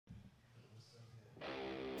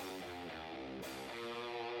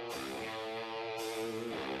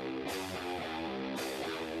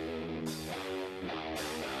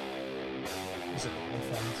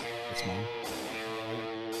Seahawks, man.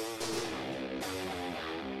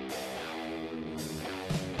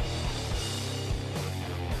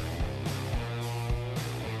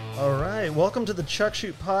 All right, welcome to the Chuck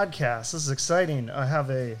Shoot Podcast. This is exciting. I have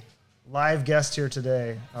a live guest here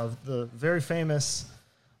today of the very famous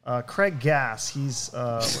Craig Gass. He's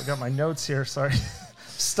I got my notes here. Sorry,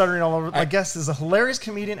 stuttering all over. My guest is a hilarious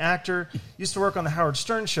comedian, actor. Used to work on the Howard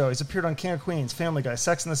Stern Show. He's appeared on King of Queens, Family Guy,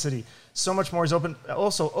 Sex and the City, so much more. He's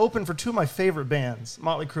also open for two of my favorite bands,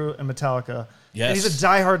 Motley Crue and Metallica. Yes. And he's a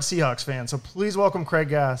diehard Seahawks fan. So please welcome Craig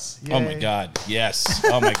Gass. Yay. Oh my God, yes.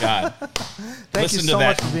 Oh my God. Thank you so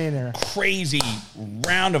much for being here. Crazy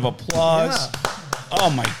round of applause. Yeah. Oh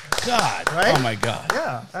my God. Right? Oh my God.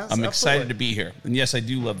 Yeah, I'm excited to be here. And yes, I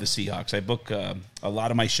do love the Seahawks. I book a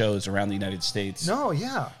lot of my shows around the United States. No,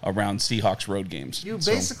 yeah. Around Seahawks road games. You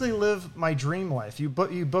basically live my dream life. You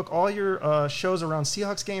book all your shows around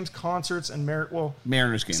Seahawks games, concerts, and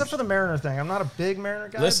Mariners games. Except for the Mariner thing. I'm not a big Mariner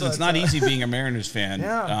guy. Listen, it's not easy being a Mariners fan.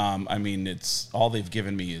 Yeah. I mean, it's all they've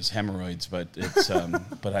given me is hemorrhoids, but it's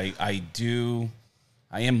but I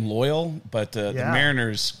am loyal, but the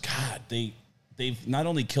Mariners, God, they've not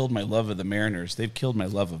only killed my love of the Mariners, they've killed my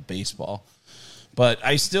love of baseball. But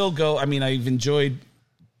I still go. I mean, I've enjoyed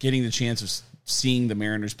getting the chance of seeing the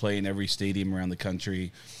Mariners play in every stadium around the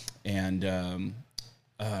country, and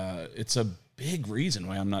it's a big reason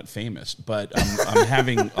why I'm not famous. But I'm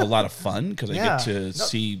having a lot of fun because I get to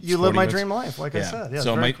see. You live my dream life, like I said. Yeah,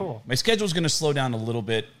 so very cool. My schedule's going to slow down a little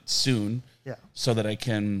bit soon. Yeah. So that I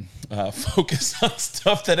can focus on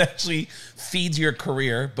stuff that actually feeds your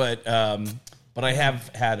career, but I have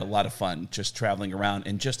had a lot of fun just traveling around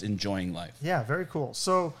and just enjoying life. Yeah, very cool.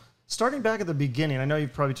 So starting back at the beginning, I know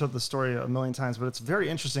you've probably told the story a million times, but it's very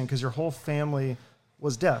interesting because your whole family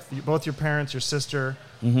was deaf. Both your parents, your sister,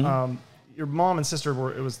 your mom and sister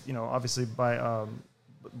were. It was obviously by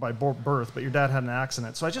birth, but your dad had an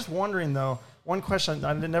accident. So I was just wondering though. One question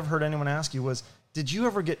I never heard anyone ask you was, did you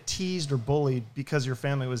ever get teased or bullied because your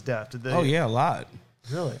family was deaf? Did they? Oh yeah, a lot.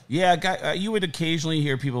 Really? Yeah, you would occasionally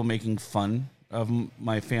hear people making fun of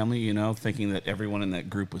my family, thinking that everyone in that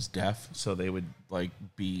group was deaf, so they would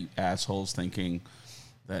be assholes thinking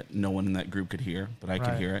that no one in that group could hear, but I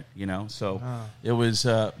could hear it, So it was,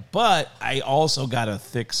 but I also got a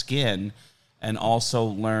thick skin, and also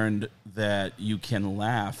learned that you can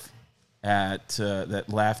laugh at that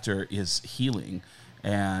laughter is healing,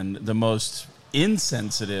 and the most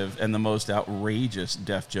insensitive and the most outrageous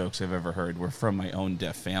deaf jokes I've ever heard were from my own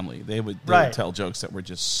deaf family. They would tell jokes that were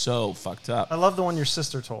just so fucked up. I love the one your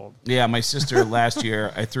sister told. Yeah, my sister last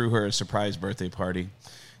year, I threw her a surprise birthday party,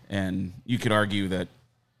 and you could argue that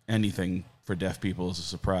anything for deaf people is a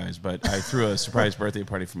surprise, but I threw a surprise birthday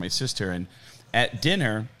party for my sister, and at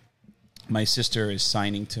dinner, my sister is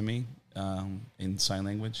signing to me in sign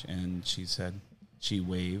language, and she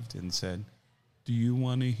waved and said, "Do you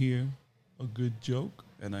want to hear a good joke?"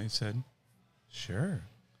 And I said, "Sure."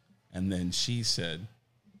 And then she said,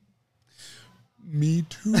 "Me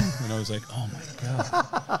too." And I was like, "Oh my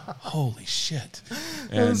God, holy shit!"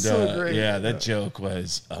 And that was so great. That joke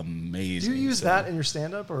was amazing. Do you use that in your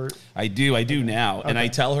stand-up, or? I do now, and I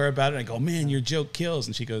tell her about it. I go, "Man, your joke kills,"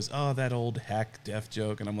 and she goes, "Oh, that old hack deaf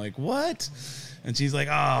joke," and I'm like, "What?" And she's like,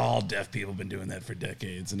 "Oh, all deaf people have been doing that for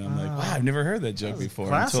decades." And I'm like, "Wow, I've never heard that joke before."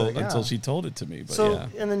 Classic, until she told it to me. But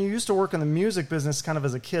and then you used to work in the music business kind of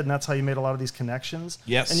as a kid, and that's how you made a lot of these connections.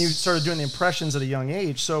 Yes. And you started doing the impressions at a young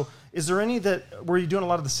age. So is there any were you doing a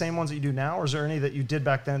lot of the same ones that you do now, or is there any that you did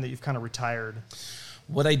back then that you've kind of retired?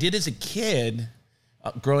 What I did as a kid,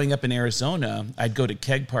 growing up in Arizona, I'd go to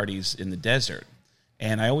keg parties in the desert.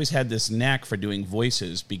 And I always had this knack for doing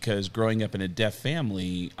voices because growing up in a deaf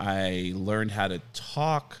family, I learned how to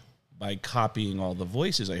talk by copying all the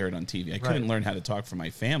voices I heard on TV. I couldn't learn how to talk for my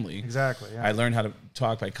family. Exactly. Yeah. I learned how to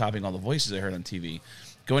talk by copying all the voices I heard on TV.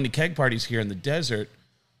 Going to keg parties here in the desert,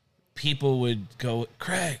 people would go,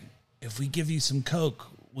 "Craig, if we give you some Coke,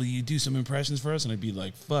 will you do some impressions for us?" And I'd be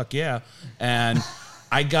like, "Fuck yeah." And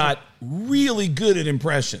I got really good at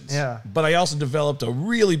impressions, but I also developed a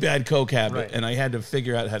really bad Coke habit, and I had to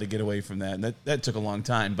figure out how to get away from that, and that took a long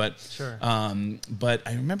time. But but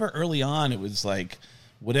I remember early on, it was like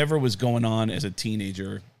whatever was going on as a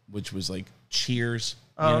teenager, which was like Cheers.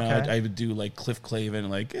 I would do like Cliff Clavin,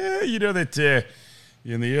 like that.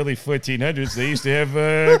 In the early 1400s, they used to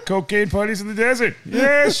have cocaine parties in the desert.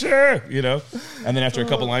 Yeah, sure. And then after a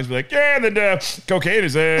couple lines, be like, "Yeah, and then cocaine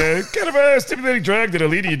is kind of a stimulating drug that'll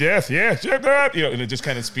lead to your death. Yeah, sure. And it just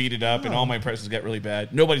kind of speeded up, and all my impressions got really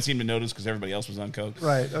bad. Nobody seemed to notice because everybody else was on coke.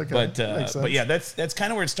 Right. Okay. But yeah, that's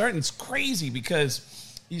kind of where it started. And it's crazy because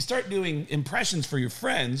you start doing impressions for your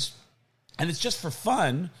friends, and it's just for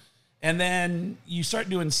fun. And then you start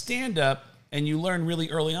doing stand-up, and you learn really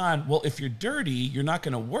early on, well, if you're dirty, you're not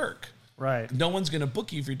going to work. Right. No one's going to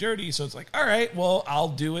book you if you're dirty. So it's like, all right, well, I'll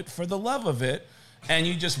do it for the love of it. And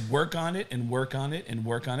you just work on it and work on it and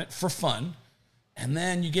work on it for fun. And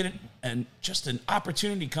then you get it, and just an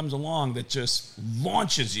opportunity comes along that just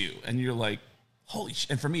launches you. And you're like, holy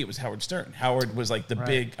shit. And for me, it was Howard Stern. Howard was like the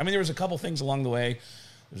big, I mean, there was a couple things along the way.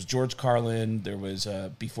 There was George Carlin. There was,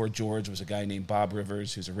 before George, was a guy named Bob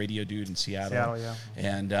Rivers, who's a radio dude in Seattle. Yeah.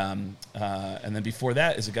 And then before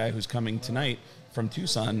that is a guy who's coming tonight from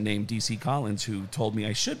Tucson named DC Collins, who told me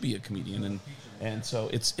I should be a comedian. And so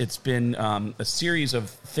it's been a series of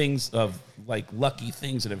things, of like lucky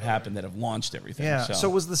things that have happened that have launched everything. Yeah. So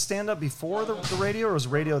was the stand-up before the radio, or was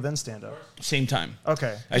radio then stand-up? Same time.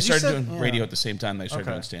 Okay. I started doing radio at the same time that I started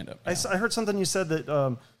doing stand-up. I heard something you said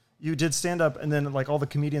that you did stand-up, and then like all the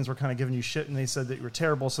comedians were kind of giving you shit, and they said that you were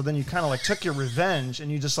terrible. So then you kind of like took your revenge,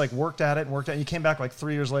 and you just like worked at it, and you came back like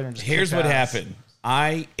 3 years later and just Here's what ass. happened.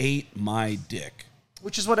 I ate my dick.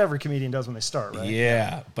 Which is what every comedian does when they start, right?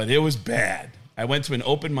 Yeah, but it was bad. I went to an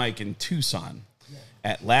open mic in Tucson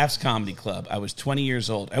at Laughs Comedy Club. I was 20 years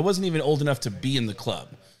old. I wasn't even old enough to be in the club.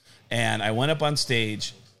 And I went up on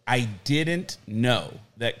stage. I didn't know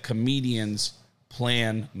that comedians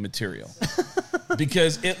plan material.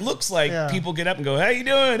 Because it looks like people get up and go, how you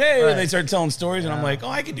doing? Hey, and they start telling stories. And I'm like, oh,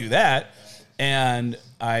 I can do that. And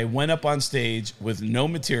I went up on stage with no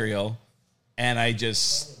material, and I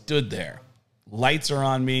just stood there. Lights are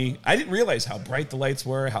on me. I didn't realize how bright the lights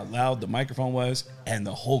were, how loud the microphone was, and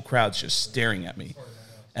the whole crowd's just staring at me.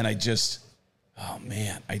 And I just, oh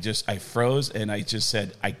man, I froze, and I just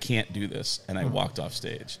said, I can't do this. And I walked off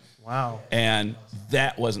stage. Wow. And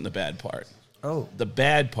that wasn't the bad part. Oh. The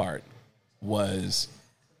bad part was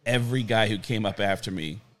every guy who came up after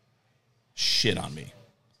me shit on me.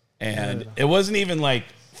 And it wasn't even like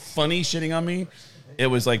funny shitting on me. It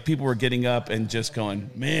was like people were getting up and just going,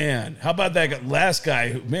 man, how about that last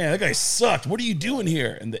guy? Man, that guy sucked. What are you doing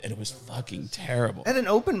here? And it was fucking terrible. At an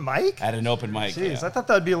open mic? At an open mic, Jeez, I thought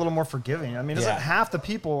that would be a little more forgiving. I mean, isn't half the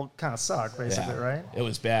people kind of suck, basically, right? It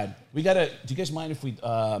was bad. Do you guys mind if we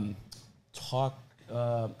talk?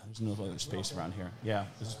 There's no other space around here. Yeah,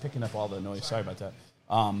 this is picking up all the noise. Sorry about that.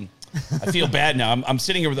 I feel bad now. I'm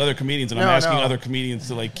sitting here with other comedians, and I'm asking other comedians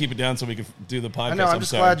to like keep it down so we can do the podcast. I know. I'm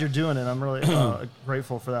just glad you're doing it. I'm really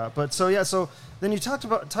grateful for that. But so then you talking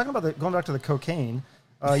about going back to the cocaine.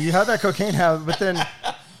 You had that cocaine habit, but then.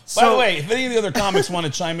 By the way, if any of the other comics want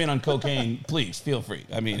to chime in on cocaine, please feel free.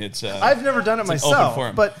 I mean, it's. I've never done it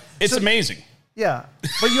myself, but it's amazing. Yeah,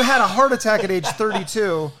 but you had a heart attack at age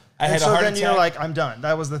 32. I had a heart attack. You're like, I'm done.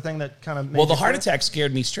 That was the thing that kind of. Well, the heart attack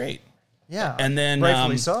scared me straight. Yeah, and then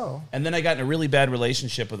rightfully so. And then I got in a really bad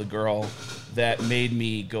relationship with a girl that made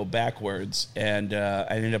me go backwards, and I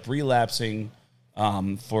ended up relapsing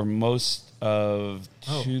for most of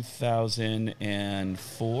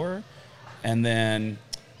 2004, and then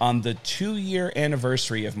on the 2-year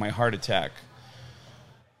anniversary of my heart attack,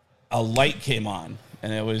 a light came on,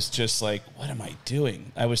 and it was just like, what am I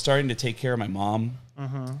doing? I was starting to take care of my mom.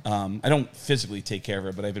 I don't physically take care of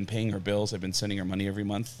her, but I've been paying her bills. I've been sending her money every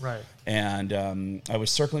month. Right. And I was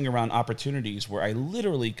circling around opportunities where I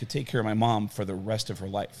literally could take care of my mom for the rest of her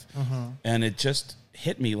life. And it just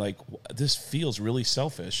hit me like, this feels really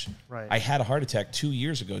selfish. Right. I had a heart attack 2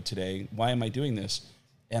 years ago today. Why am I doing this?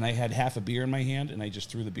 And I had half a beer in my hand, and I just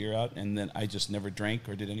threw the beer out, and then I just never drank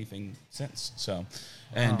or did anything since. So,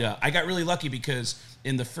 and I got really lucky because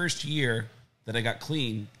in the first year that I got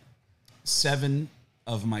clean, 7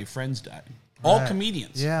 of my friends died. All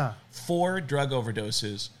comedians. Yeah. 4 drug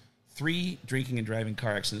overdoses, 3 drinking and driving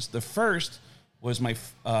car accidents. The first was my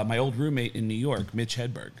old roommate in New York, Mitch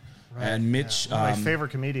Hedberg. Right. And Mitch... One of my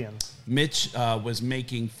favorite comedians. Mitch was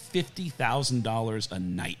making $50,000 a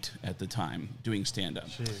night at the time doing stand-up.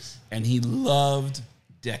 Jeez. And he loved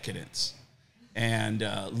decadence and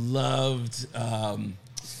loved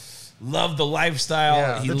the lifestyle.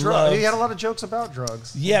 Yeah, he had a lot of jokes about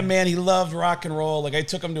drugs. Yeah, man, he loved rock and roll. Like, I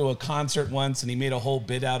took him to a concert once, and he made a whole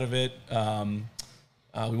bit out of it.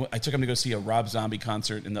 I took him to go see a Rob Zombie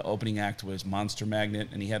concert, and the opening act was Monster Magnet,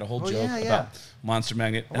 and he had a whole joke about Monster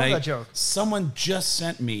Magnet. I love that joke. Someone just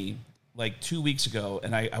sent me, like 2 weeks ago,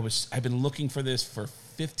 and I've been looking for this for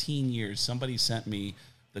 15 years. Somebody sent me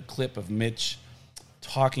the clip of Mitch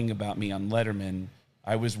talking about me on Letterman.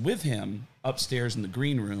 I was with him upstairs in the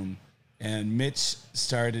green room, and Mitch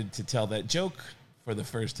started to tell that joke for the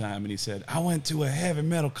first time, and he said, I went to a heavy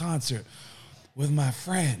metal concert with my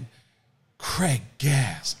friend, Craig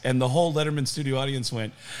Gass. And the whole Letterman studio audience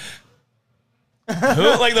went, who?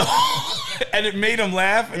 Like the whole... And it made him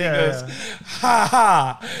laugh, and Yeah, he goes, ha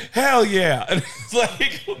ha, hell yeah. And it's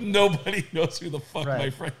like, nobody knows who the fuck Right. my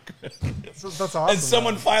friend is. So that's awesome. And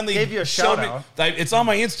someone finally gave you a showed shout me. out. It's on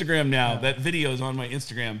my Instagram now. That video is on my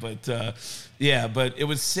Instagram. But yeah, but it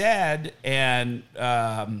was sad, and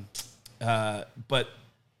but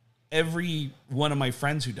every one of my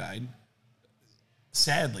friends who died,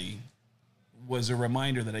 sadly, was a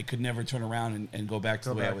reminder that I could never turn around and go back to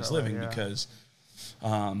the way I was living because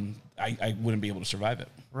I wouldn't be able to survive it.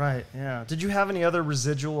 Right. Yeah. Did you have any other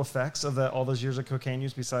residual effects of that all those years of cocaine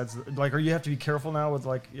use besides like, or you have to be careful now with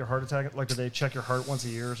like your heart attack? Like, do they check your heart once a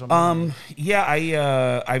year or something?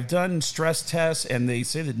 Yeah, I've done stress tests, and they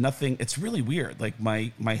say that nothing. It's really weird. Like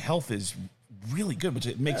my health is really good, which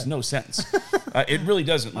it makes no sense. It really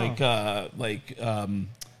doesn't.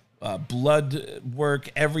 Blood work,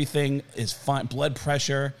 everything is fine. Blood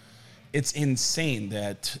pressure. It's insane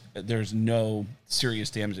that there's no serious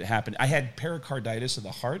damage that happened. I had pericarditis of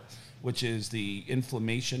the heart, which is the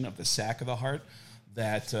inflammation of the sac of the heart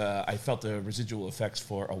that I felt the residual effects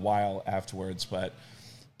for a while afterwards. But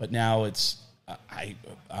now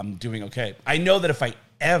I'm doing okay. I know that if I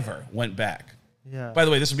ever went back, Yeah. by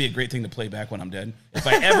the way, this would be a great thing to play back when I'm dead. If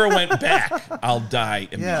I ever went back, I'll die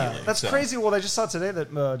immediately. Yeah, that's crazy. Well, I just saw today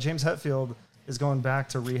that James Hetfield is going back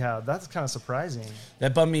to rehab. That's kind of surprising.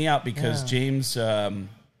 That bummed me out because James...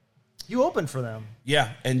 you opened for them.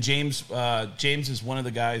 Yeah, and James is one of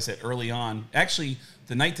the guys that early on... Actually,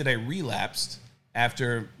 the night that I relapsed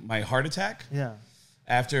after my heart attack,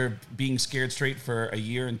 after being scared straight for a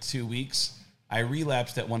year and 2 weeks, I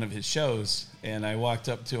relapsed at one of his shows, and I walked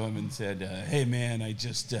up to him and said, hey, man, I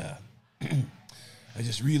just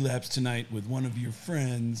relapsed tonight with one of your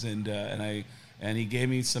friends, and he gave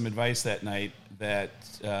me some advice that night that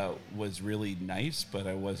was really nice, but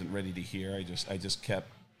I wasn't ready to hear. I just kept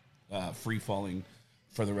free falling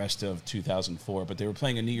for the rest of 2004. But they were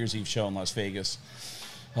playing a New Year's Eve show in Las Vegas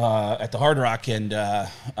at the Hard Rock, and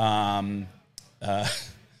I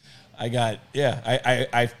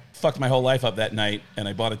fucked my whole life up that night, and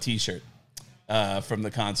I bought a T-shirt from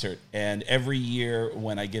the concert. And every year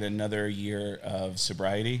when I get another year of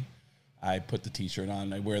sobriety, I put the T-shirt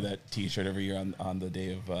on. I wear that T-shirt every year on the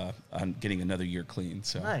day of on getting another year clean.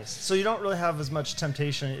 So nice. So you don't really have as much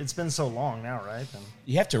temptation. It's been so long now, right? Then.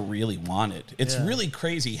 You have to really want it. It's really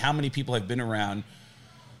crazy how many people I've been around,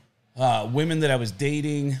 women that I was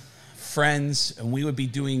dating, friends, and we would be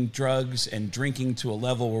doing drugs and drinking to a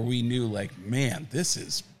level where we knew, like, man, this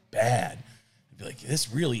is bad. I'd be like,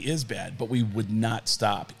 this really is bad, but we would not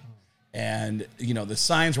stop. And, you know, the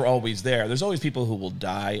signs were always there. There's always people who will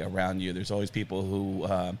die around you. There's always people who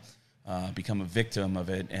become a victim of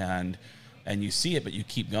it, and you see it, but you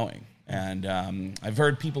keep going. And I've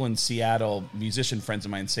heard people in Seattle, musician friends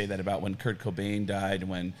of mine, say that about when Kurt Cobain died,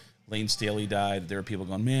 when Lane Staley died. There were people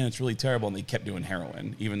going, man, it's really terrible, and they kept doing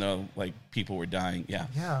heroin, even though, like, people were dying.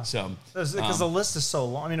 Yeah. So because the list is so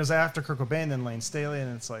long. I mean, it was after Kurt Cobain, then Lane Staley,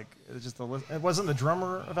 and it's like it's just the list. It wasn't the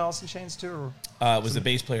drummer of Alice in Chains too, or it was the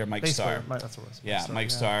bass player Mike Starr. That's what it was. Yeah, Mike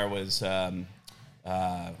Starr was. And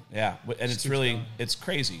it's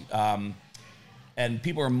crazy. And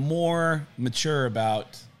people are more mature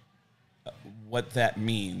about what that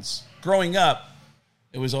means. Growing up,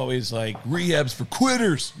 it was always like, rehab's for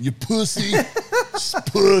quitters, you pussy.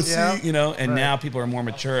 Pussy, you know. And now people are more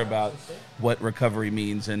mature about what recovery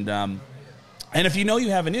means. And if you know you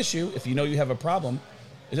have an issue, if you know you have a problem,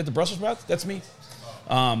 is it the Brussels sprouts? That's me.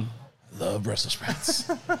 Love Brussels sprouts.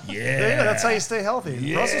 Yeah, that's how you stay healthy.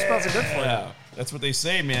 Yeah. Brussels sprouts are good for you. That's what they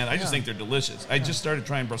say, man. I just think they're delicious. I just started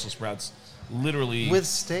trying Brussels sprouts literally with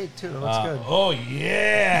steak too. That's good. Oh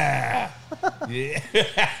yeah.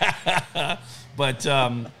 Yeah. But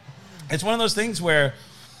it's one of those things where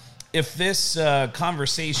if this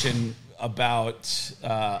conversation about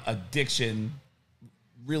addiction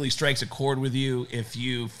really strikes a chord with you, if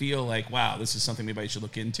you feel like, wow, this is something maybe I should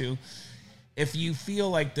look into, if you feel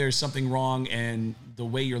like there's something wrong and the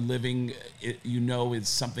way you're living, is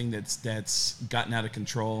something that's gotten out of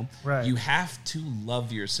control, right, you have to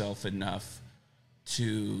love yourself enough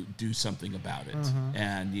to do something about it,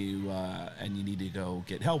 and you need to go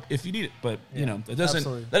get help if you need it. But you know, that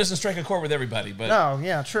doesn't strike a chord with everybody. But no,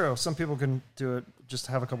 yeah, true. Some people can do it just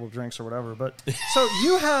to have a couple of drinks or whatever. But so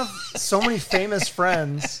you have so many famous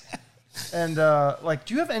friends, and like,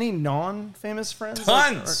 do you have any non-famous friends?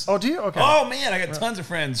 Tons. Do you? Okay. Oh man, I got tons of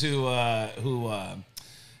friends who are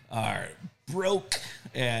broke.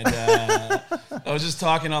 And I was just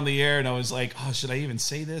talking on the air, and I was like, "Oh, should I even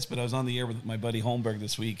say this?" But I was on the air with my buddy Holmberg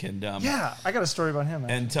this week, and I got a story about him.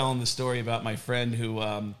 And telling the story about my friend who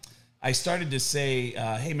I started to say,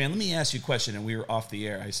 hey, man, let me ask you a question. And we were off the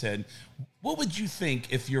air. I said, what would you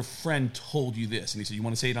think if your friend told you this? And he said, you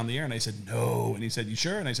want to say it on the air? And I said, no. And he said, you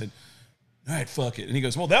sure? And I said, all right, fuck it. And he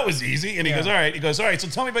goes, well, that was easy. And he goes, all right. He goes, all right, so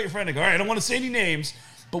tell me about your friend. I go, all right, I don't want to say any names,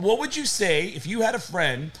 but what would you say if you had a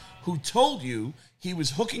friend who told you he was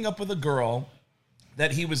hooking up with a girl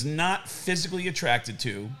that he was not physically attracted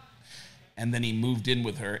to, and then he moved in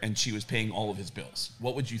with her and she was paying all of his bills?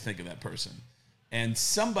 What would you think of that person? And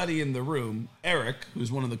somebody in the room, Eric,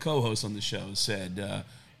 who's one of the co-hosts on the show, said,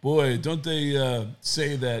 boy, don't they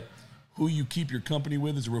say that who you keep your company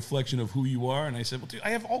with is a reflection of who you are? And I said, well, dude, I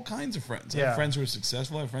have all kinds of friends. I have friends who are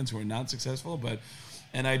successful. I have friends who are not successful.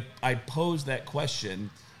 And I posed that question.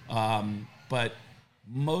 But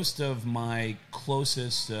most of my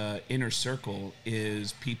closest inner circle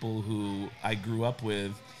is people who I grew up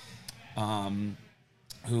with,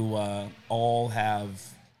 who all have,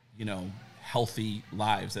 healthy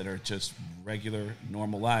lives that are just regular,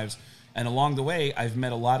 normal lives. And along the way, I've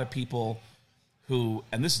met a lot of people who,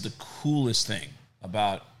 and this is the coolest thing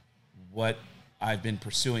about what I've been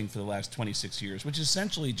pursuing for the last 26 years, which is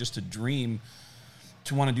essentially just a dream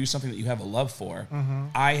to want to do something that you have a love for. Mm-hmm.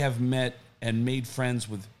 I have met and made friends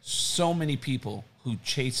with so many people who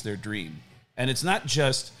chase their dream. And it's not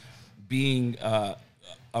just being a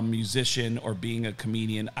musician or being a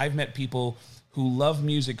comedian. I've met people who love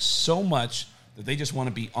music so much that they just want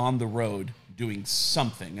to be on the road doing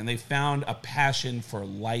something. And they found a passion for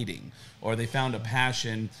lighting, or they found a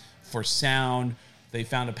passion for sound. They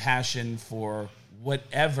found a passion for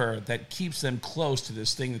whatever that keeps them close to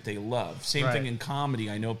this thing that they love. Same thing in comedy.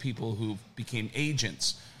 I know people who became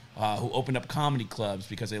agents, who opened up comedy clubs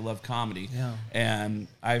because they love comedy. Yeah. And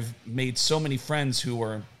I've made so many friends who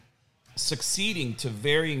are succeeding to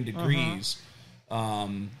varying degrees.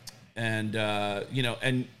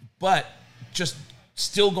 But just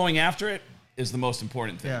still going after it is the most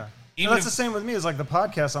important thing. Yeah. That's the same with me. It's like the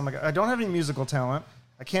podcast. I'm like, I don't have any musical talent.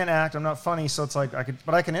 I can't act. I'm not funny. So it's like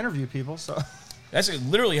I can interview people. So that's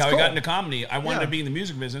literally how I got into comedy. I wanted to be in the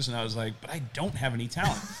music business, and I was like, but I don't have any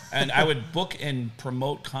talent. And I would book and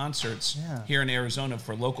promote concerts here in Arizona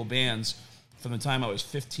for local bands from the time I was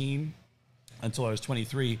 15 until I was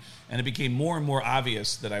 23, and it became more and more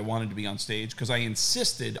obvious that I wanted to be on stage because I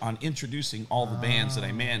insisted on introducing all the bands that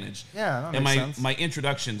I managed. Yeah, that makes sense. My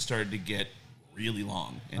introduction started to get really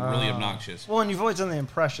long and really obnoxious. Well, and you've always done the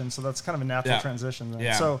impression, so that's kind of a natural transition. Then.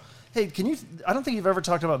 Yeah. So, hey, I don't think you've ever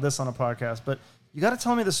talked about this on a podcast, but you got to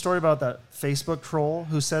tell me the story about that Facebook troll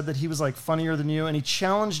who said that he was like funnier than you, and he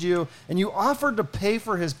challenged you, and you offered to pay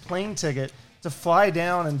for his plane ticket to fly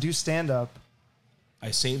down and do stand-up. I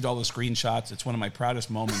saved all the screenshots. It's one of my proudest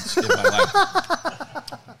moments in my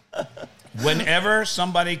life. Whenever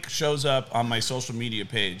somebody shows up on my social media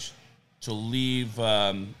page to leave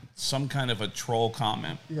some kind of a troll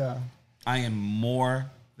comment, I am more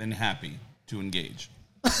than happy to engage.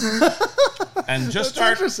 And just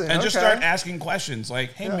start asking questions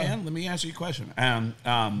like, hey man, let me ask you a question.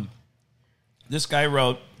 This guy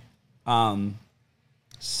wrote some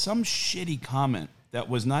shitty comment that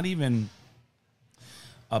was not even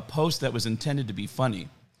a post that was intended to be funny.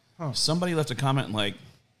 Somebody left a comment like,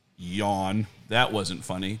 yawn, that wasn't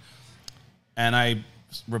funny. And I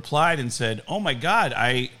replied and said, oh my God,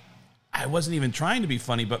 I wasn't even trying to be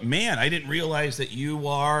funny, but man, I didn't realize that you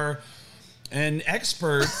are an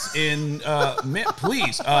expert in,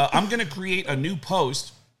 please, I'm going to create a new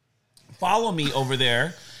post. Follow me over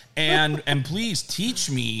there and please teach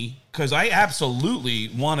me, because I absolutely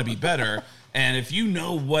want to be better. And if you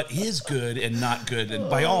know what is good and not good, then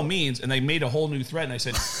by all means, and they made a whole new thread, and I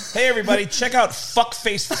said, hey, everybody, check out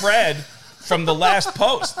Fuckface Fred from the last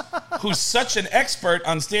post, who's such an expert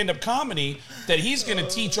on stand-up comedy that he's going to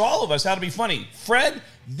teach all of us how to be funny. Fred,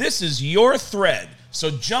 this is your thread. So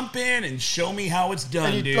jump in and show me how it's done,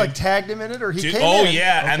 and you, dude. Like tagged him in it, or he came in? Oh,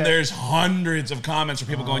 yeah, okay. And there's hundreds of comments from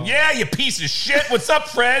people going, yeah, you piece of shit. What's up,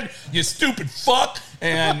 Fred? You stupid fuck.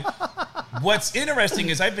 And what's interesting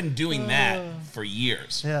is I've been doing that for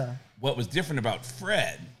years. Yeah. What was different about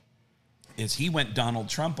Fred is he went Donald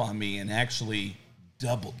Trump on me and actually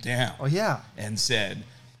doubled down. Oh, yeah. And said,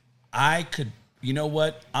 you know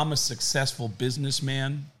what? I'm a successful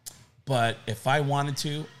businessman, but if I wanted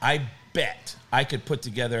to, I bet I could put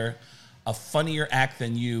together a funnier act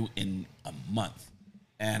than you in a month.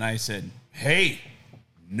 And I said, hey,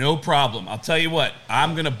 no problem. I'll tell you what,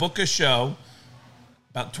 I'm going to book a show.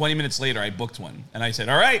 About 20 minutes later, I booked one. And I said,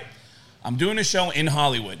 all right, I'm doing a show in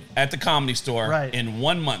Hollywood at the Comedy Store in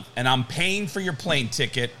 1 month. And I'm paying for your plane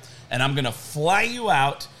ticket. And I'm going to fly you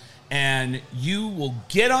out. and you will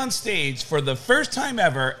get on stage for the first time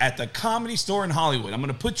ever at the Comedy Store in Hollywood. I'm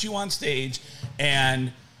going to put you on stage,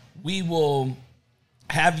 and we will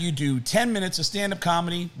have you do 10 minutes of stand-up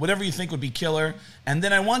comedy, whatever you think would be killer, and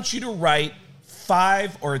then I want you to write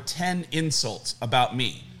 5 or 10 insults about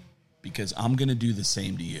me, because I'm going to do the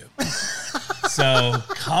same to you. So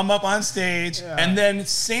come up on stage, and then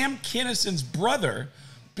Sam Kinison's brother,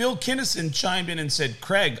 Bill Kinison, chimed in and said,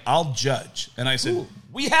 Craig, I'll judge. And I said,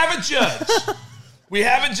 we have a judge. We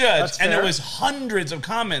have a judge. That's and fair. there was hundreds of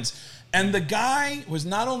comments. And the guy was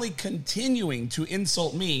not only continuing to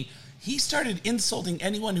insult me, he started insulting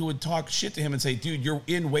anyone who would talk shit to him and say, dude, you're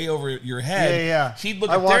in way over your head. Yeah. He'd look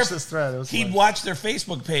I at watched this thread. It was he'd hilarious. watch their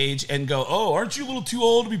Facebook page and go, oh, aren't you a little too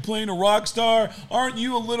old to be playing a rock star? Aren't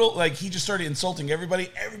you a little... Like, he just started insulting everybody.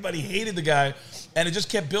 Everybody hated the guy. And it just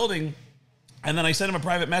kept building. And then I sent him a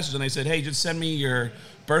private message, and I said, hey, just send me your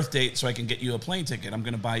birth date so I can get you a plane ticket. I'm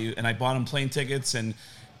going to buy you... And I bought him plane tickets,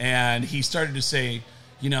 and he started to say...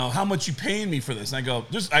 You know, how much you paying me for this? And I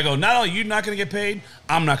go, not only are you not going to get paid,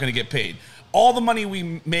 I'm not going to get paid. All the money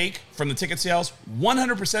we make from the ticket sales,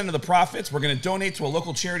 100% of the profits, we're going to donate to a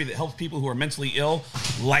local charity that helps people who are mentally ill,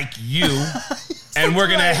 like you. And we're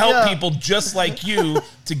going to help people just like you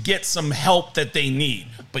to get some help that they need.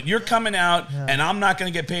 But you're coming out, and I'm not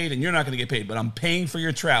going to get paid, and you're not going to get paid. But I'm paying for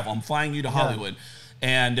your travel. I'm flying you to Hollywood.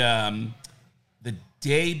 And the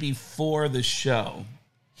day before the show...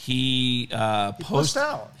 He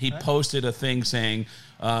posted a thing saying,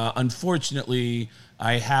 unfortunately,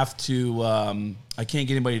 I have to, I can't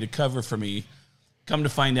get anybody to cover for me. Come to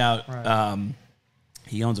find out,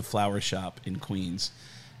 he owns a flower shop in Queens.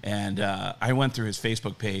 And I went through his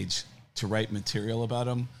Facebook page to write material about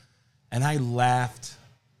him. And I laughed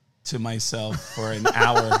to myself for an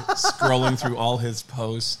hour scrolling through all his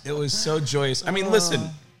posts. It was so joyous. I mean, listen,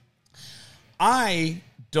 I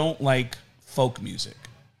don't like folk music.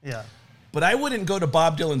 Yeah. But I wouldn't go to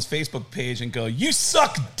Bob Dylan's Facebook page and go, you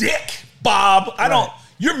suck dick, Bob.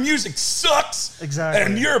 Your music sucks. Exactly.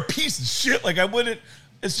 And you're a piece of shit. Like, I wouldn't,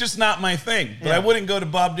 it's just not my thing. But I wouldn't go to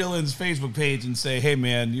Bob Dylan's Facebook page and say, hey,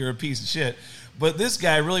 man, you're a piece of shit. But this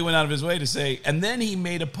guy really went out of his way to say, and then he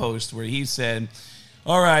made a post where he said,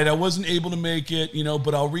 all right, I wasn't able to make it,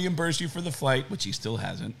 but I'll reimburse you for the flight, which he still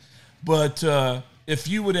hasn't. But if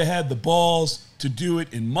you would have had the balls to do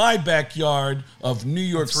it in my backyard of New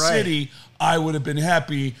York City, I would have been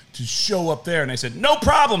happy to show up there. And I said, no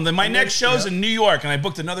problem. Then my next show's in New York. And I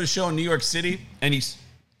booked another show in New York City, and he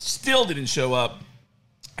still didn't show up.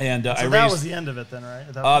 And so that was the end of it then,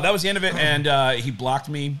 right? That was the end of it, and he blocked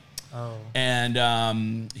me. Oh.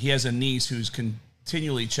 And he has a niece who's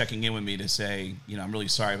continually checking in with me to say, I'm really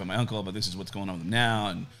sorry about my uncle, but this is what's going on with him now,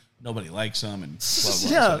 and nobody likes him, and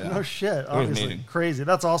blah, blah. No shit. Obviously, crazy.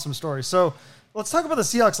 That's an awesome story. So let's talk about the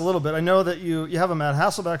Seahawks a little bit. I know that you have a Matt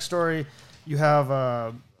Hasselbeck story. You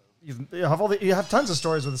have you have tons of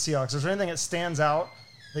stories with the Seahawks. Is there anything that stands out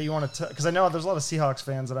that you want to? Because I know there's a lot of Seahawks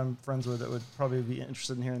fans that I'm friends with that would probably be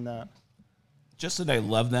interested in hearing that. Just that I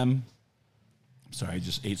love them. I'm sorry, I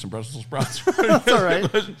just ate some Brussels sprouts. That's all right.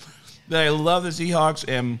 That I love the Seahawks,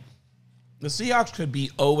 and the Seahawks could be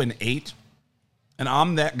 0-8. And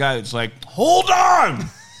I'm that guy that's like, hold on!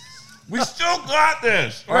 We still got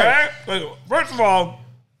this, all right? Like, first of all,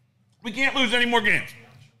 we can't lose any more games.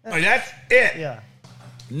 Like, that's it. Yeah.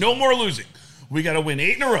 No more losing. We got to win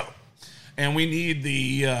 8 in a row. And we need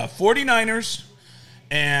the 49ers,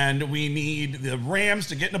 and we need the Rams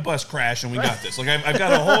to get in a bus crash, and we got this. Like, I've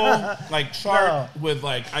got a whole, chart with,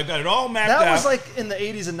 I've got it all mapped out. That was, in the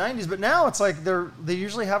 80s and 90s, but now it's like they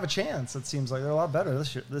usually have a chance, it seems like. They're a lot better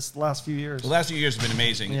this last few years. The last few years have been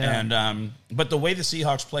amazing. Yeah. And but the way the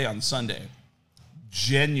Seahawks play on Sunday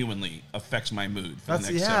genuinely affects my mood for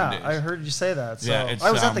the next 7 days. I heard you say that. So Yeah,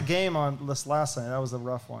 I was at the game on this last night. That was a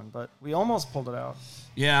rough one, but we almost pulled it out.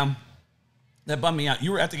 Yeah. That bummed me out.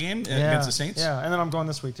 You were at the game against the Saints? Yeah, and then I'm going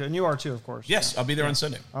this week, too. And you are, too, of course. Yes, I'll be there on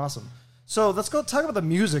Sunday. Awesome. So let's go talk about the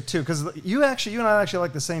music, too, because you and I actually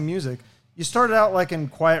like the same music. You started out in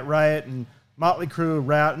Quiet Riot and Motley Crue,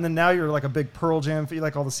 Rat, and then now you're a big Pearl Jam. You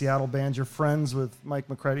like all the Seattle bands. You're friends with Mike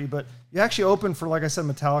McCready, but you actually opened for, like I said,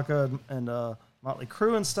 Metallica and Motley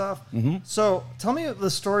Crue and stuff. Mm-hmm. So tell me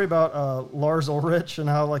the story about Lars Ulrich and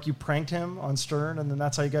how you pranked him on Stern, and then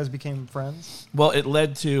that's how you guys became friends. Well, it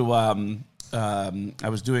led to I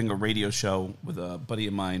was doing a radio show with a buddy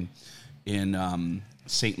of mine in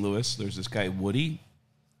St. Louis. There's this guy Woody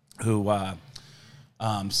who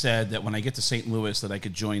said that when I get to St. Louis that I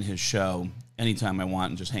could join his show anytime I want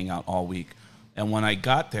and just hang out all week. And when I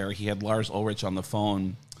got there, he had Lars Ulrich on the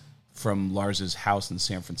phone from Lars's house in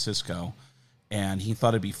San Francisco. And he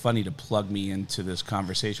thought it'd be funny to plug me into this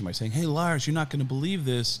conversation by saying, "Hey, Lars, you're not going to believe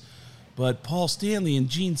this, but Paul Stanley and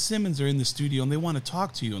Gene Simmons are in the studio and they want to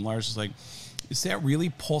talk to you." And Lars is like, "Is that really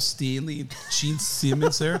Paul Stanley and Gene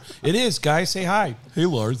Simmons there?" "It is, guys. Say hi." "Hey,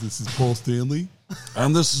 Lars, this is Paul Stanley.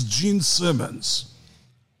 And this is Gene Simmons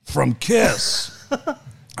from KISS.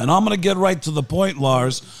 And I'm going to get right to the point,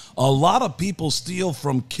 Lars. A lot of people steal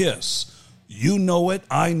from KISS. You know it,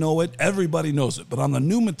 I know it, everybody knows it. But on the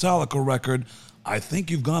new Metallica record, I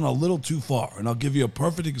think you've gone a little too far. And I'll give you a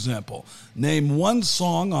perfect example. Name one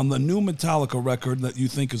song on the new Metallica record that you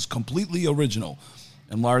think is completely original."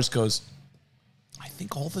 And Lars goes, "I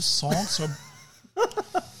think all the songs are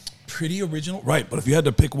pretty original." "Right, but if you had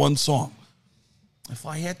to pick one song." "If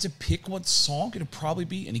I had to pick one song, it'd probably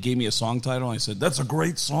be..." And he gave me a song title, and I said, "That's a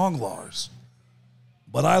great song, Lars.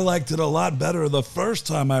 But I liked it a lot better the first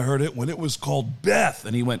time I heard it when it was called Beth."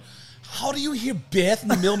 And he went, "How do you hear Beth in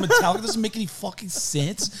the middle of Metallica? It doesn't make any fucking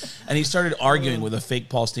sense." And he started arguing with a fake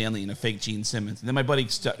Paul Stanley and a fake Gene Simmons. And then my buddy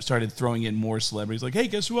started throwing in more celebrities. Like, "Hey,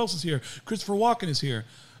 guess who else is here? Christopher Walken is here."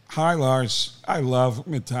 "Hi, Lars. I love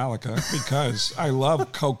Metallica because I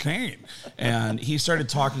love cocaine." And he started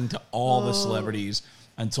talking to all the celebrities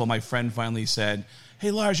until my friend finally said,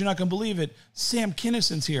 "Hey, Lars, you're not going to believe it. Sam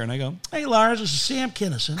Kinnison's here." And I go, "Hey, Lars, this is Sam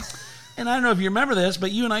Kinnison. And I don't know if you remember this,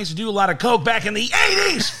 but you and I used to do a lot of coke back in the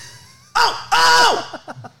 80s.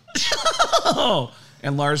 Oh!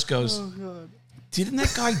 And Lars goes, "Didn't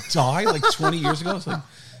that guy die like 20 years ago?" I was like,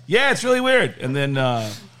 "Yeah, it's really weird." And then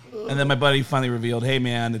my buddy finally revealed, "Hey,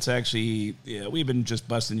 man, it's actually, we've been just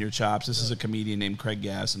busting your chops. This is a comedian named Craig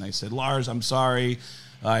Gass." And I said, "Lars, I'm sorry.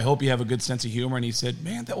 I hope you have a good sense of humor." And he said,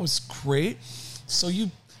 "Man, that was great. So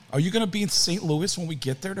are you going to be in St. Louis when we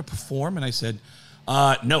get there to perform?" And I said,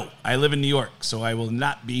 "No, I live in New York, so I will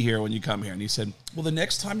not be here when you come here." And he said, "Well, the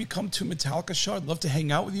next time you come to a Metallica show, I'd love to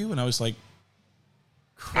hang out with you." And I was like,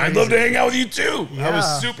 "Crazy. I'd love to hang out with you too." Yeah. I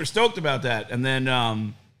was super stoked about that. And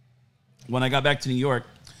then when I got back to New York,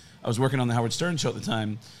 I was working on the Howard Stern show at the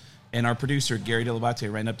time, and our producer, Gary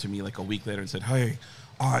Delabate, ran up to me like a week later and said, "Hey,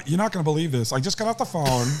 you're not going to believe this. I just got off the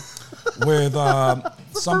phone with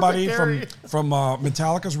somebody from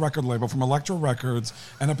Metallica's record label, from Elektra Records,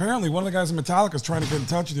 and apparently one of the guys in Metallica is trying to get in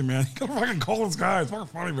touch with you, man. You got to fucking call this guy. It's fucking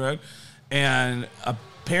funny, man." And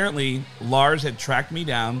apparently Lars had tracked me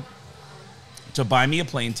down to buy me a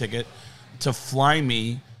plane ticket to fly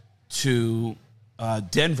me to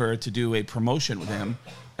Denver to do a promotion with him.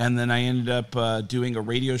 And then I ended up doing a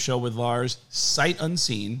radio show with Lars, sight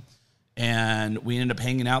unseen. And we ended up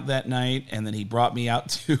hanging out that night, and then he brought me out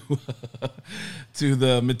to to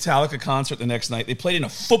the Metallica concert the next night. They played in a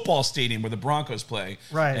football stadium where the Broncos play,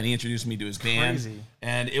 right? And he introduced me to his band, Crazy.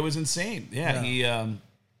 And it was insane. Yeah. He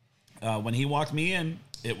when he walked me in,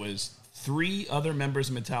 it was 3 other members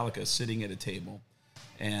of Metallica sitting at a table,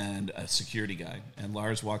 and a security guy. And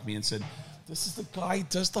Lars walked me in and said, "This is the guy who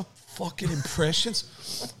does the fucking impressions.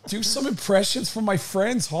 Do some impressions for my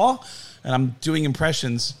friends, huh?" And I'm doing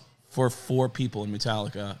impressions for 4 people in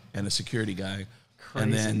Metallica and a security guy. Crazy.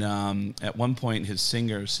 And then at one point, his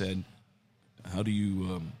singer said, how do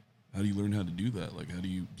you learn how to do that? Like, do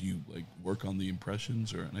you like work on the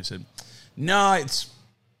impressions?" And I said, "No, I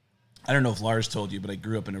don't know if Lars told you, but I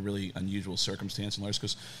grew up in a really unusual circumstance." And Lars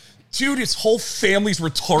goes, "Dude, his whole family's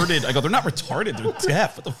retarded." I go, "They're not retarded. They're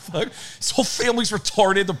deaf. What the fuck? His whole family's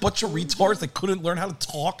retarded. They're a bunch of retards that couldn't learn how to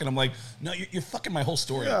talk." And I'm like, "No, you're fucking my whole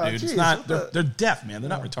story up, dude. Geez, it's not. They're deaf, man. They're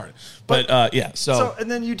not retarded." But yeah. So and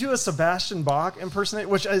then you do a Sebastian Bach impersonate,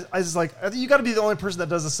 which I was like, you got to be the only person that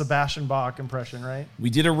does a Sebastian Bach impression, right? We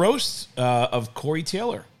did a roast of Corey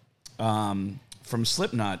Taylor from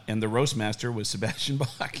Slipknot, and the roast master was Sebastian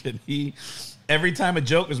Bach, and every time a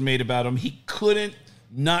joke was made about him, he couldn't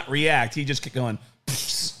not react. He just kept going,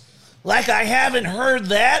 "Like I haven't heard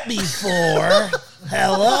that before.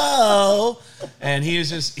 Hello." And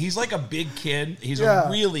he's like a big kid. He's a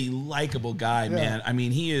really likable guy, man. I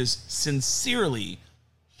mean, he is sincerely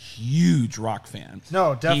huge rock fan.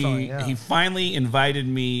 No, definitely. He finally invited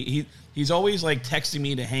me. He's always like texting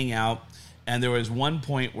me to hang out. And there was one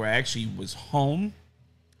point where I actually was home,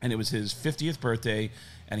 and it was his 50th birthday,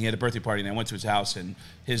 and he had a birthday party, and I went to his house, and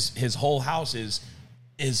his whole house is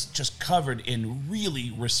just covered in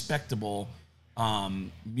really respectable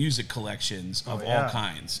music collections of all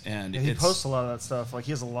kinds. And he posts a lot of that stuff. Like,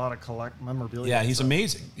 he has a lot of memorabilia. Yeah, he's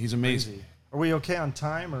amazing. He's amazing. Crazy. Are we okay on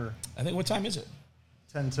time? Or I think, what time is it?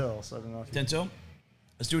 10 till, so I don't know. 10 till?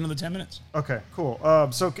 Let's do another 10 minutes. Okay, cool.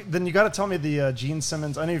 So then you got to tell me the Gene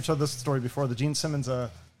Simmons. I know you've told this story before. The Gene Simmons,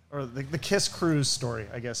 or the Kiss Cruise story,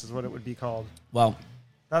 I guess is what it would be called. Well,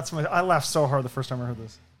 I laughed so hard the first time I heard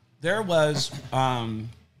this. There was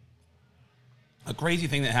a crazy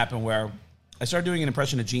thing that happened where I started doing an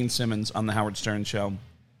impression of Gene Simmons on the Howard Stern show.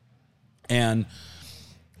 And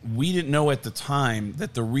we didn't know at the time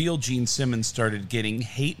that the real Gene Simmons started getting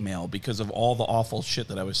hate mail because of all the awful shit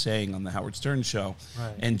that I was saying on the Howard Stern show.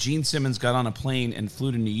 Right. And Gene Simmons got on a plane and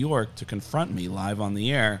flew to New York to confront me live on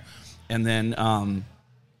the air. And then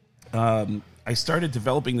I started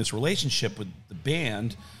developing this relationship with the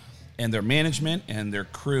band and their management and their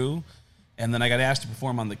crew. And then I got asked to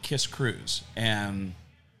perform on the Kiss cruise. And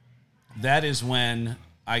that is when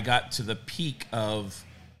I got to the peak of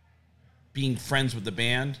being friends with the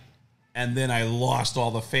band, and then I lost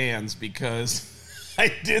all the fans because I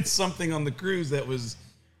did something on the cruise that was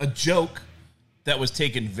a joke that was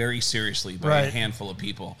taken very seriously by a handful of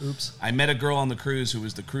people. Oops. I met a girl on the cruise who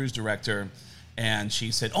was the cruise director, and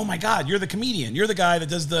she said, "Oh my God, you're the comedian. You're the guy that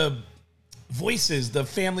does the voices, the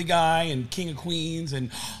Family Guy and King of Queens, and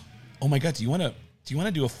oh my God, do you want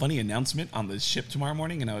to do a funny announcement on the ship tomorrow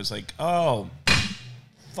morning?" And I was like, "Oh,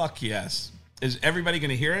 fuck yes. Is everybody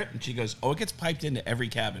going to hear it?" And she goes, "Oh, it gets piped into every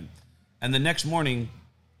cabin." And the next morning,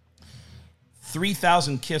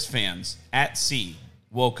 3,000 Kiss fans at sea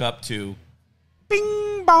woke up to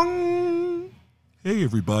bing bong. Hey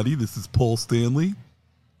everybody, this is Paul Stanley.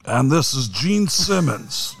 And this is Gene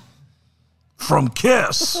Simmons from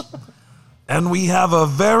Kiss. And we have a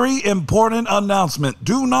very important announcement.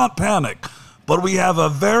 Do not panic, but we have a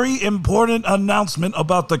very important announcement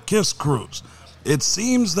about the Kiss cruise. It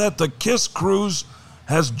seems that the Kiss cruise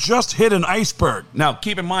has just hit an iceberg. Now,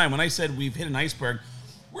 keep in mind, when I said we've hit an iceberg,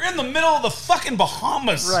 we're in the middle of the fucking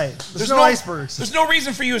Bahamas. Right. There's no icebergs. There's no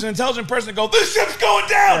reason for you as an intelligent person to go, this ship's going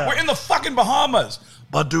down. Yeah. We're in the fucking Bahamas.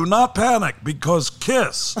 But do not panic, because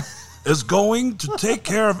Kiss is going to take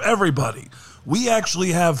care of everybody. We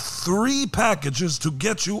actually have 3 packages to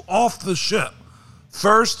get you off the ship.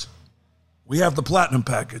 First, we have the platinum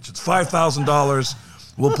package. It's $5,000.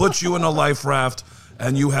 We'll put you in a life raft,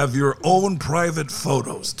 and you have your own private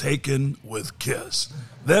photos taken with Kiss.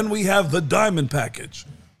 Then we have the diamond package.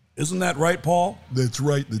 Isn't that right, Paul? That's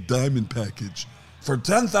right, the diamond package. For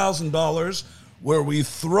 $10,000, where we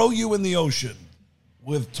throw you in the ocean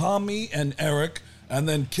with Tommy and Eric, and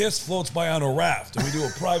then Kiss floats by on a raft, and we do a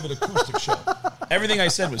private acoustic show. Everything I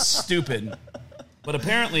said was stupid. But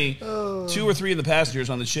apparently, 2 or 3 of the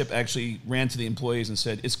passengers on the ship actually ran to the employees and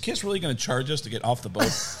said, "Is Kiss really going to charge us to get off the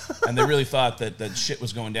boat?" And they really thought that shit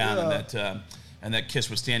was going down, and that Kiss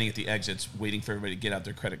was standing at the exits waiting for everybody to get out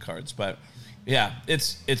their credit cards. But yeah,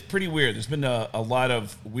 it's pretty weird. There's been a lot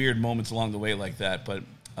of weird moments along the way like that. But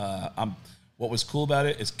what was cool about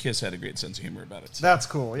it is Kiss had a great sense of humor about it. That's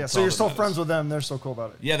cool. Yeah. So you're still friends with them. They're so cool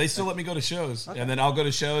about it. Yeah, they still let me go to shows, and then I'll go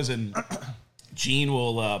to shows, and Gene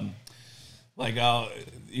will.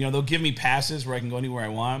 They'll give me passes where I can go anywhere I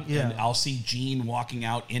want. Yeah. And I'll see Gene walking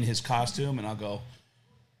out in his costume, and I'll go,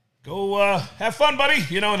 have fun, buddy.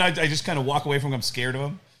 And I just kind of walk away from him. I'm scared of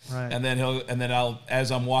him. Right. And then I'll,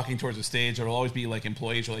 as I'm walking towards the stage, there'll always be like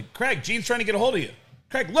employees who are like, "Craig, Gene's trying to get a hold of you.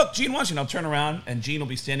 Craig, look, Gene wants you." And I'll turn around, and Gene will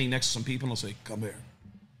be standing next to some people, and he'll say, "Come here.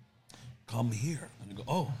 Come here." And I go,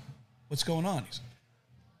 "Oh, what's going on?" He's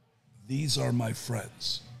like, "These are my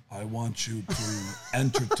friends. I want you to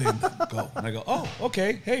entertain them. Go." And I go, "Oh,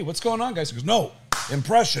 okay. Hey, what's going on, guys?" He goes, "No,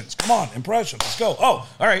 impressions. Come on, impressions. Let's go." "Oh,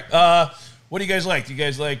 all right. What do you guys like? Do you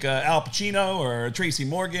guys like Al Pacino or Tracy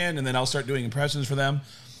Morgan?" And then I'll start doing impressions for them.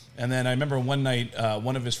 And then I remember one night,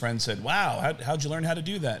 one of his friends said, "Wow, how'd you learn how to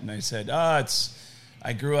do that?" And I said,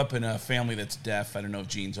 I grew up in a family that's deaf. I don't know if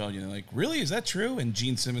Gene told you." And they're like, "Really? Is that true?" And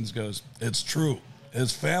Gene Simmons goes, "It's true.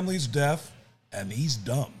 His family's deaf, and he's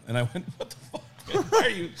dumb." And I went, "What the fuck? Why are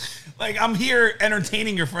you like? I'm here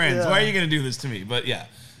entertaining your friends. Yeah. Why are you going to do this to me?" But yeah,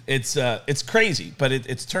 it's crazy. But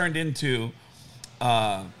it's turned into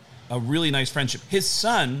a really nice friendship. His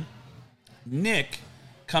son, Nick,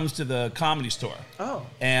 comes to the Comedy Store. Oh.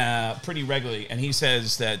 Pretty regularly, and he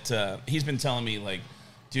says that he's been telling me, like,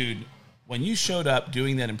 "Dude, when you showed up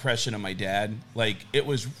doing that impression of my dad, like, it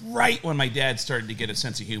was right when my dad started to get a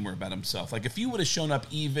sense of humor about himself. Like, if you would have shown up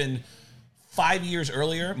even 5 years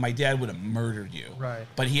earlier, my dad would have murdered you." Right.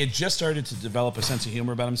 But he had just started to develop a sense of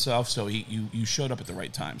humor about himself, so you showed up at the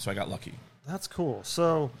right time. So I got lucky. That's cool.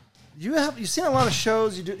 So you've seen a lot of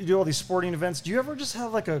shows. You do all these sporting events. Do you ever just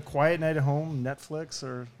have like a quiet night at home, Netflix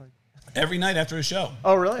or like? Every night after a show.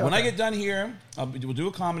 Oh, really? When I Okay. get done here, we'll do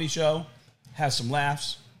a comedy show, have some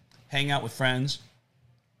laughs, hang out with friends,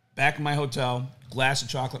 back in my hotel, glass of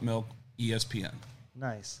chocolate milk, ESPN.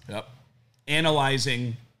 Nice. Yep.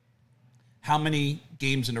 Analyzing how many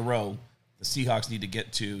games in a row the Seahawks need to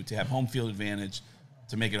get to have home field advantage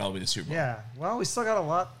to make it all the way to the Super Bowl. Yeah. Well, we still got a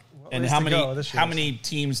lot. And ways how to many go this year. how many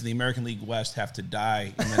teams in the American League West have to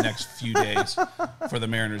die in the next few days for the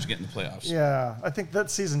Mariners to get in the playoffs? Yeah, I think that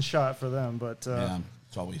season's shot for them. But Yeah,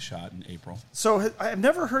 it's always shot in April. so I've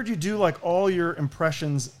never heard you do like all your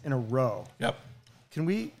impressions in a row. Yep. Can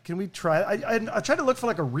we try? I tried to look for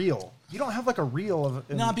like a reel. You don't have like a reel of.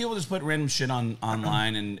 No, people just put random shit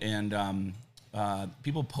online and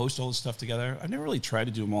people post all this stuff together. I've never really tried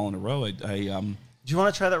to do them all in a row. Do you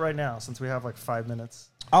want to try that right now since we have like 5 minutes?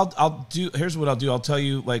 I'll do. Here's what I'll do. I'll tell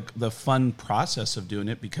you like the fun process of doing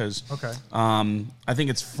it because Okay. I think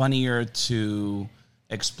it's funnier to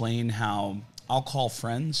explain how I'll call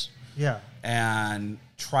friends Yeah. and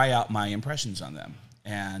try out my impressions on them,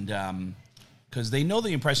 and because they know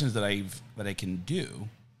the impressions that I can do,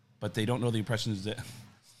 but they don't know the impressions that.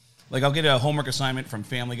 Like I'll get a homework assignment from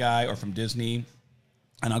Family Guy or from Disney,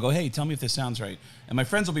 and I'll go, "Hey, tell me if this sounds right." And my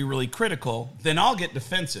friends will be really critical. Then I'll get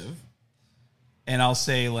defensive. And I'll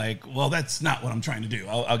say, like, well, that's not what I'm trying to do.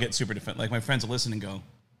 I'll get super defensive. Like, my friends will listen and go,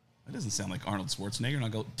 that doesn't sound like Arnold Schwarzenegger. And I'll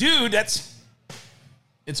go, dude, it's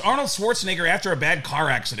Arnold Schwarzenegger after a bad car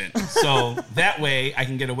accident. So that way I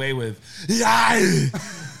can get away with, Arnold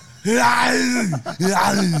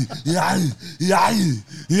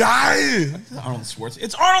Schwarzenegger.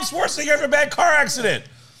 It's Arnold Schwarzenegger after a bad car accident.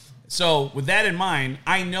 So with that in mind,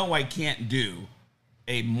 I know I can't do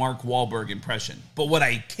a Mark Wahlberg impression. But what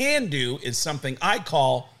I can do is something I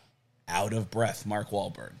call out of breath Mark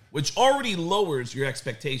Wahlberg, which already lowers your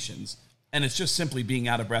expectations. And it's just simply being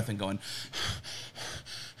out of breath and going,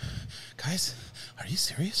 guys, are you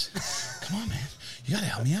serious? Come on, man. You got to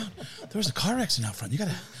help me out. There was a car accident out front. You got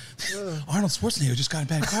to... Arnold Schwarzenegger just got in a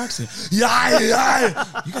bad car accident. Yeah.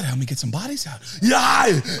 You got to help me get some bodies out.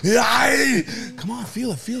 Yeah. Come on,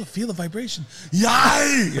 feel it. Feel the vibration.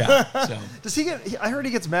 Yeah. So Does he get? I heard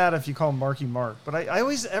he gets mad if you call him Marky Mark, but I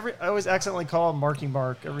always accidentally call him Marky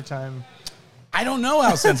Mark every time. I don't know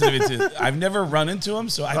how sensitive it is. I've never run into him,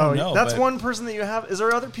 so I don't know. That's one person that you have. Is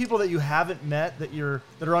there other people that you haven't met that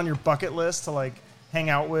are on your bucket list to like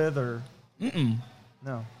hang out with or?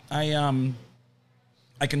 No.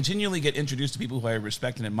 I continually get introduced to people who I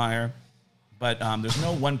respect and admire, but there's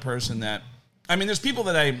no one person that... I mean, there's people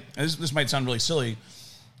that this might sound really silly,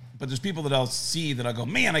 but there's people that I'll see that I'll go,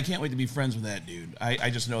 man, I can't wait to be friends with that dude.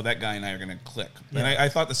 I just know that guy and I are going to click. Yeah. And I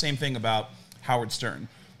thought the same thing about Howard Stern.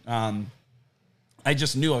 I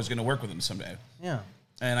just knew I was going to work with him someday. Yeah.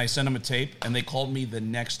 And I sent him a tape, and they called me the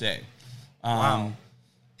next day. Wow.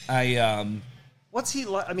 What's he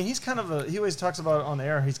like? I mean, he's kind of he always talks about it on the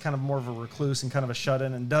air. He's kind of more of a recluse and kind of a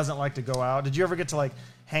shut-in and doesn't like to go out. Did you ever get to like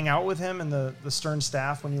hang out with him and the Stern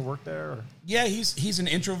staff when you worked there? Or? Yeah, he's an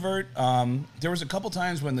introvert. There was a couple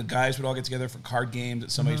times when the guys would all get together for card games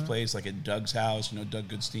at somebody's place, like at Doug's house, Doug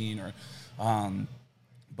Goodstein.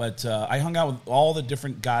 But I hung out with all the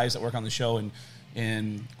different guys that work on the show,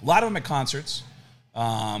 and a lot of them at concerts.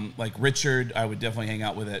 Like Richard, I would definitely hang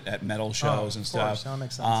out with at metal shows and stuff. Course, that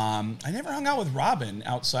makes sense. I never hung out with Robin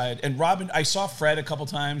outside. And Robin, I saw Fred a couple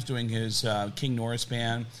times doing his King Norris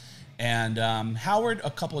band, and Howard a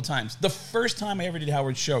couple of times. The first time I ever did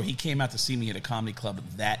Howard's show, he came out to see me at a comedy club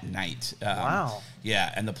that night. Wow.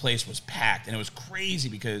 Yeah, and the place was packed, and it was crazy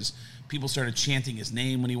because people started chanting his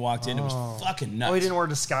name when he walked in. It was fucking nuts. Oh, he didn't wear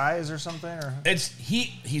disguise or something? Or?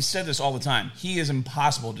 He said this all the time. He is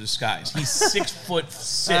impossible to disguise. He's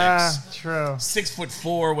 6'6", true.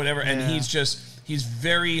 6'4", whatever, and he's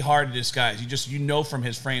very hard to disguise. You know from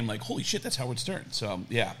his frame, like, holy shit, that's Howard Stern. So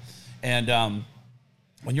yeah, and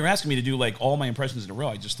when you're asking me to do like all my impressions in a row,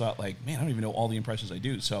 I just thought like, man, I don't even know all the impressions I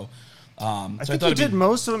do. So. I think you did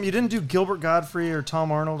most of them. You didn't do Gilbert Godfrey or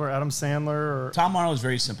Tom Arnold or Adam Sandler. Or Tom Arnold is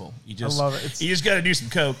very simple. I love it. You just got to do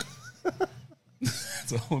some coke.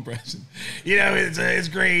 That's a whole impression. It's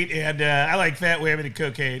great, and I like fat women and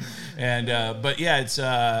cocaine. And but yeah, it's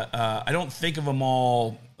I don't think of them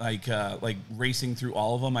all like racing through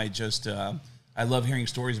all of them. I just I love hearing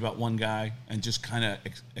stories about one guy and just kind of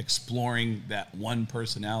exploring that one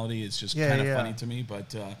personality. It's just kind of funny to me,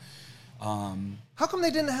 but. How come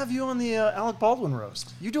they didn't have you on the Alec Baldwin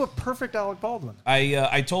roast? You do a perfect Alec Baldwin.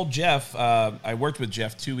 I told Jeff, I worked with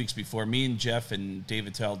Jeff 2 weeks before. Me and Jeff and Dave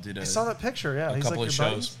Attell did I saw that picture, yeah. He's couple of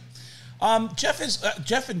shows.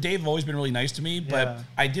 Jeff and Dave have always been really nice to me, but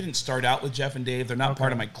I didn't start out with Jeff and Dave. They're not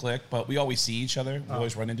part of my clique, but we always see each other. We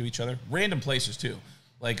always run into each other. Random places, too.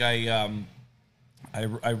 Like, I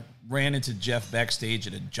ran into Jeff backstage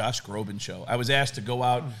at a Josh Groban show. I was asked to go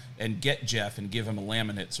out and get Jeff and give him a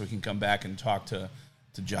laminate so he can come back and talk to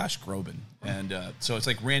Josh Groban. And so it's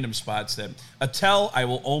like random spots that Attell I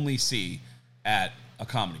will only see at a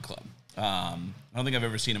comedy club. I don't think I've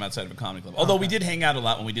ever seen him outside of a comedy club. Although we did hang out a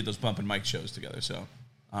lot when we did those Bump and Mike shows together. So,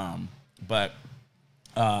 but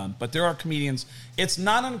there are comedians. It's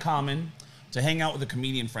not uncommon to hang out with a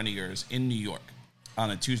comedian friend of yours in New York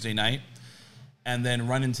on a Tuesday night, and then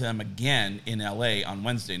run into them again in LA on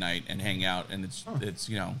Wednesday night and hang out. And it's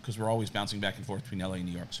you know, because we're always bouncing back and forth between LA and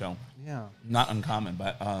New York. So Yeah. not uncommon,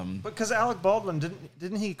 but because Alec Baldwin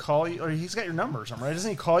didn't he call you, or he's got your number or something, right? Doesn't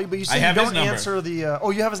he call you? But you said have you his don't number. answer the. Oh,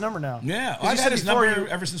 you have his number now. yeah, 'Cause you I've said had his before number you-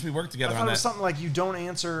 ever since we worked I together thought on it was that. something like you don't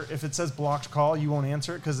answer if it says blocked call. You won't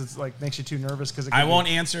answer it because it's like makes you too nervous. Because I won't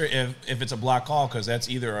answer if it's a block call because that's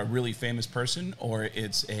either a really famous person or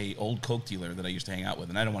it's a old coke dealer that I used to hang out with,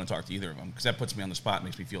 and I don't want to talk to either of them because that puts me on the spot, and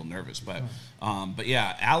makes me feel nervous. But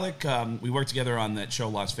yeah, Alec, we worked together on that show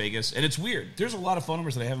Las Vegas, and it's weird. There's a lot of phone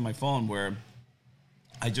numbers that I have in my phone where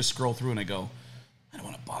I just scroll through and I go, I don't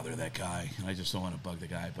want to bother that guy, and I just don't want to bug the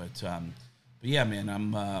guy. But yeah, man,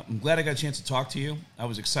 I'm glad I got a chance to talk to you. I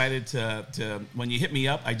was excited to when you hit me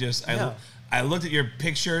up. I looked at your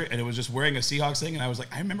picture and it was just wearing a Seahawks thing, and I was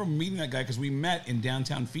like, I remember meeting that guy because we met in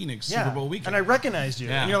downtown Phoenix Super Bowl weekend. and I recognized you.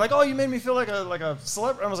 Yeah. And you're like, oh, you made me feel like a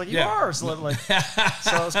celebrity. I was like, you Yeah. are a celebrity.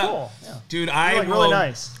 So it's cool. Yeah. Dude, You're I like will, really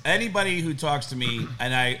nice. Anybody who talks to me,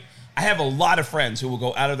 and I have a lot of friends who will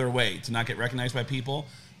go out of their way to not get recognized by people.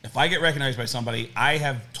 If I get recognized by somebody, I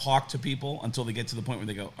have talked to people until they get to the point where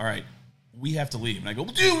they go, all right, we have to leave. And I go,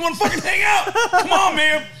 dude, want to fucking hang out? Come on,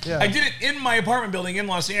 man. Yeah. I did it in my apartment building in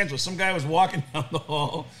Los Angeles. Some guy was walking down the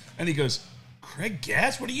hall, and he goes, Craig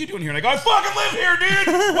Gass, what are you doing here? And I go, I fucking live here,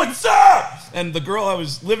 dude. What's up? And the girl I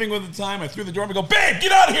was living with at the time, I threw the door and I go, babe,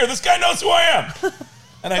 get out of here. This guy knows who I am.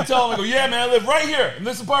 And I tell him, I go, yeah, man, I live right here in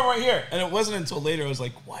this apartment right here. And it wasn't until later I was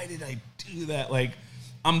like, why did I do that? Like,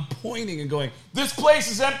 I'm pointing and going, this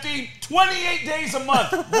place is empty 28 days a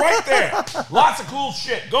month, right there. Lots of cool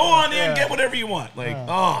shit. Go on in, get whatever you want. Like,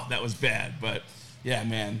 oh, that was bad. But yeah,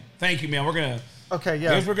 man, thank you, man. We're gonna we're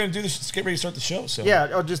gonna do this. Let's get ready to start the show. So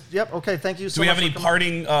Okay, thank you so much. do we have any for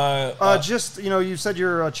coming. parting? Just, you said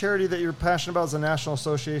your charity that you're passionate about is the National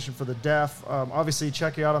Association for the Deaf. Obviously,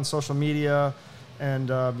 check you out on social media, and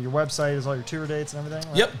your website is all your tour dates and everything.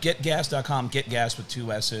 Right? Yep, getgas.com. Get gas with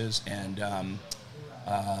 2 S's, and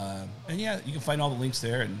yeah, you can find all the links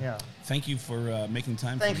there. And thank you for making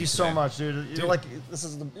time. Thank for me you today. so much, dude. You're like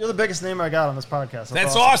you're the biggest name I got on this podcast.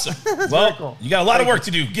 That's awesome. That's Well, very cool. you got a lot of work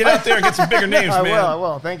to do. Get out there and get some bigger names, man. I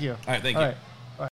will. Thank you. All right, thank you.